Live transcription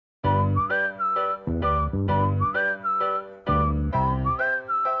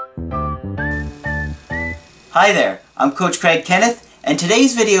Hi there, I'm Coach Craig Kenneth, and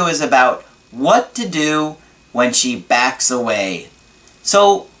today's video is about what to do when she backs away.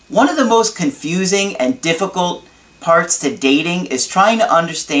 So, one of the most confusing and difficult parts to dating is trying to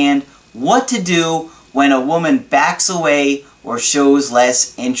understand what to do when a woman backs away or shows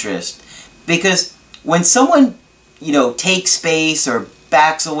less interest. Because when someone, takes space or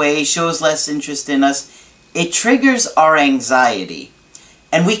backs away, shows less interest in us, it triggers our anxiety.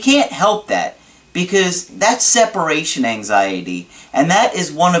 And we can't help that, because that's separation anxiety, and that is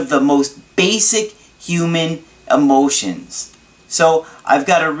one of the most basic human emotions. So I've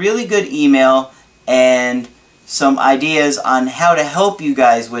got a really good email and some ideas on how to help you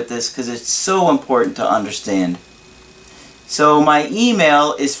guys with this, because it's so important to understand. So my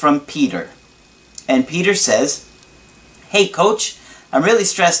email is from Peter, and Peter says, "Hey Coach, I'm really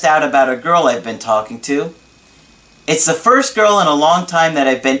stressed out about a girl I've been talking to. It's the first girl in a long time that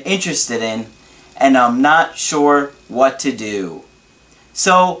I've been interested in, and I'm not sure what to do."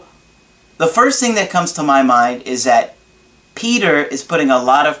 So the first thing that comes to my mind is that Peter is putting a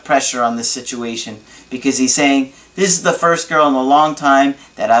lot of pressure on this situation, because he's saying, this is the first girl in a long time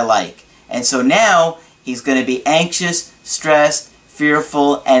that I like. And so now he's going to be anxious, stressed,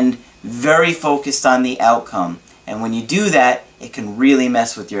 fearful, and very focused on the outcome. And when you do that, it can really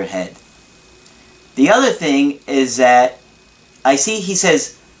mess with your head. The other thing is that I see he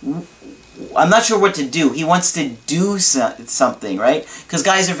says, I'm not sure what to do. He wants to do something, right? Because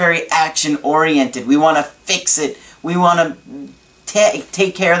guys are very action-oriented. We want to fix it. We want to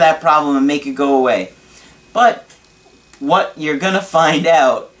take care of that problem and make it go away. But what you're going to find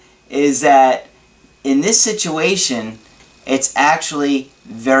out is that in this situation, it's actually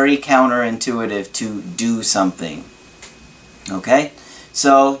very counterintuitive to do something. Okay?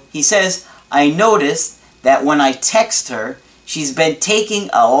 So he says, I noticed that when I text her, she's been taking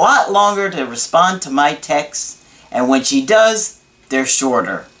a lot longer to respond to my texts, and when she does, they're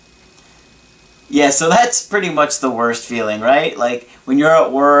shorter. Yeah, so that's pretty much the worst feeling, right? Like when you're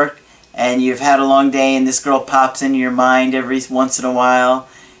at work and you've had a long day and this girl pops into your mind every once in a while,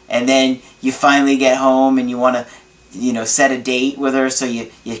 and then you finally get home and you want to, set a date with her, so you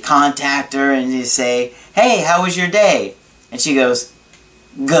contact her and you say, hey, how was your day? And she goes,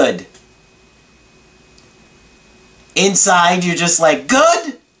 good. Inside, you're just like,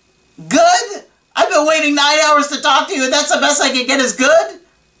 good? Good? I've been waiting 9 hours to talk to you, and that's the best I can get is good?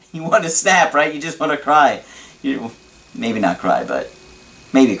 You want to snap, right? You just want to cry. Maybe not cry, but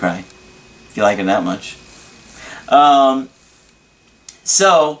maybe cry, if you like it that much.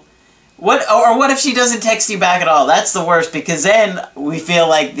 So, what if she doesn't text you back at all? That's the worst, because then we feel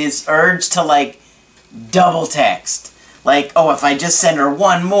like this urge to, double text. Like, oh, if I just send her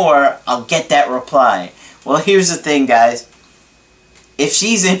one more, I'll get that reply. Well, here's the thing, guys. If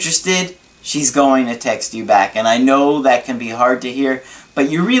she's interested, she's going to text you back. And I know that can be hard to hear, but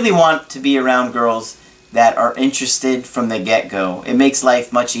you really want to be around girls that are interested from the get-go. It makes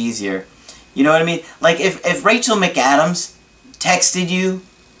life much easier. You know what I mean? Like, if Rachel McAdams texted you,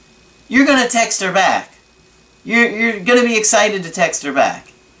 you're going to text her back. You're going to be excited to text her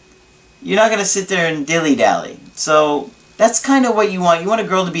back. You're not going to sit there and dilly-dally. So, that's kind of what you want. You want a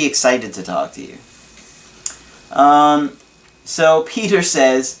girl to be excited to talk to you. So Peter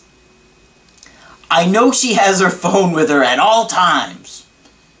says, I know she has her phone with her at all times,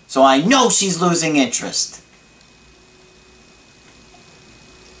 so I know she's losing interest.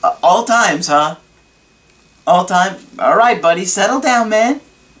 All times, huh? All time? Alright, buddy, settle down, man.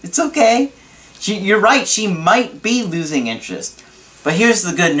 It's okay. You're right, she might be losing interest. But here's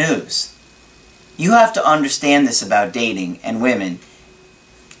the good news. You have to understand this about dating and women,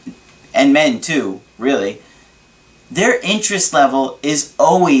 and men too, really. Their interest level is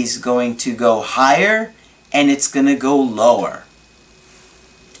always going to go higher, and it's going to go lower.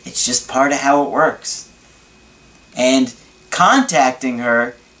 It's just part of how it works. And contacting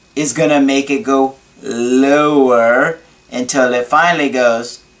her is going to make it go lower until it finally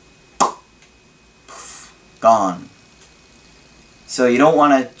goes poof, gone. So you don't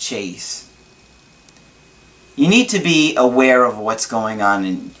want to chase. You need to be aware of what's going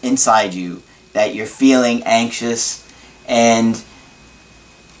on inside you, that you're feeling anxious, and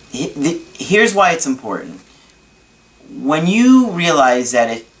here's why it's important. When you realize that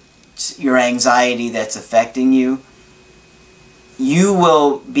it's your anxiety that's affecting you, you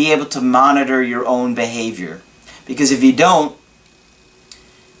will be able to monitor your own behavior. Because if you don't,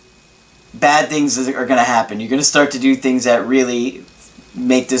 bad things are going to happen. You're going to start to do things that really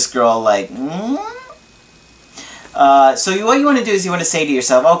make this girl like, So what you want to do is you want to say to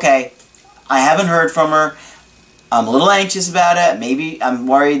yourself, okay, I haven't heard from her. I'm a little anxious about it. Maybe I'm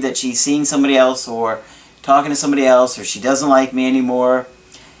worried that she's seeing somebody else, or talking to somebody else, or she doesn't like me anymore.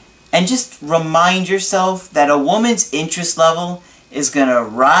 And just remind yourself that a woman's interest level is going to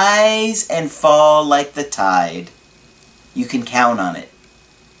rise and fall like the tide. You can count on it.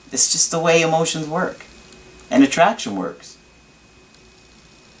 It's just the way emotions work and attraction works.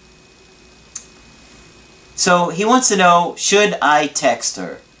 So he wants to know, should I text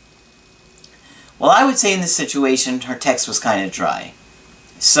her? Well, I would say in this situation, her text was kind of dry.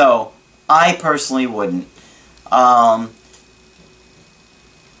 So I personally wouldn't.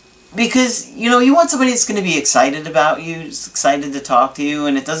 Because, you want somebody that's going to be excited about you, just excited to talk to you,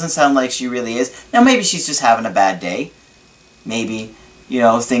 and it doesn't sound like she really is. Now, maybe she's just having a bad day. Maybe,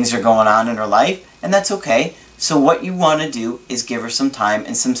 things are going on in her life, and that's okay. So what you want to do is give her some time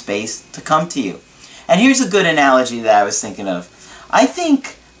and some space to come to you. And here's a good analogy that I was thinking of. I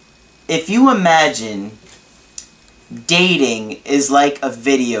think if you imagine dating is like a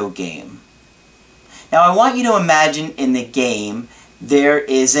video game. Now, I want you to imagine in the game there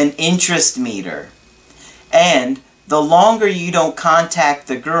is an interest meter. And the longer you don't contact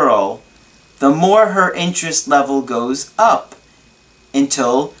the girl, the more her interest level goes up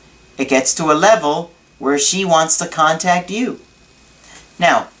until it gets to a level where she wants to contact you.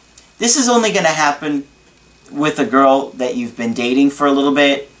 Now, this is only going to happen with a girl that you've been dating for a little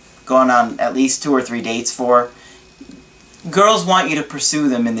bit, gone on at least 2 or 3 dates for. Girls want you to pursue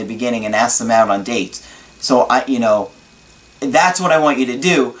them in the beginning and ask them out on dates. So, that's what I want you to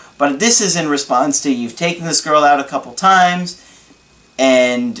do. But this is in response to you've taken this girl out a couple times,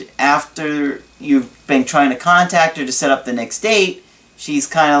 and after you've been trying to contact her to set up the next date, she's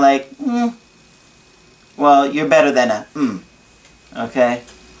kind of like, well, you're better than a okay?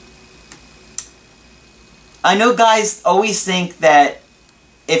 I know guys always think that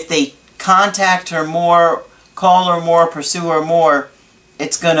if they contact her more, call her more, pursue her more,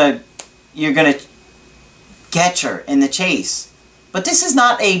 you're gonna catch her in the chase. But this is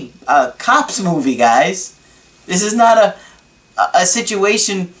not a cops movie, guys. This is not a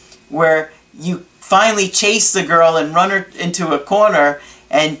situation where you finally chase the girl and run her into a corner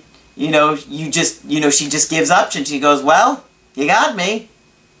and, she just gives up and she goes, well, you got me.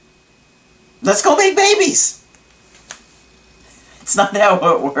 Let's go make babies. It's not how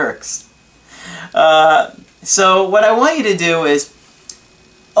it works. So what I want you to do is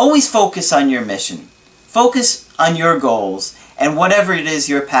always focus on your mission. Focus on your goals and whatever it is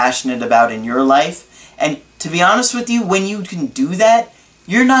you're passionate about in your life. And to be honest with you, when you can do that,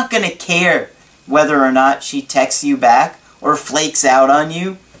 you're not going to care whether or not she texts you back or flakes out on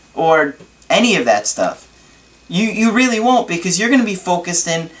you or any of that stuff. You really won't, because you're going to be focused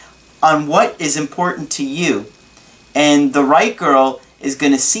in on what is important to you. And the right girl is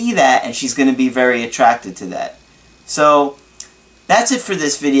going to see that, and she's going to be very attracted to that. So that's it for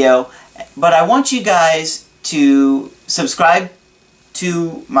this video. But I want you guys to subscribe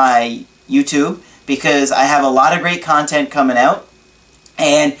to my YouTube, because I have a lot of great content coming out.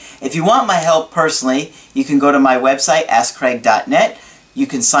 And if you want my help personally, you can go to my website, AskCraig.net. You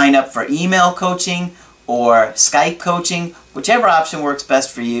can sign up for email coaching or Skype coaching, whichever option works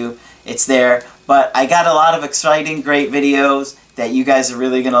best for you. It's there. But I got a lot of exciting, great videos that you guys are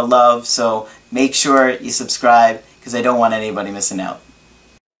really going to love. So make sure you subscribe, because I don't want anybody missing out.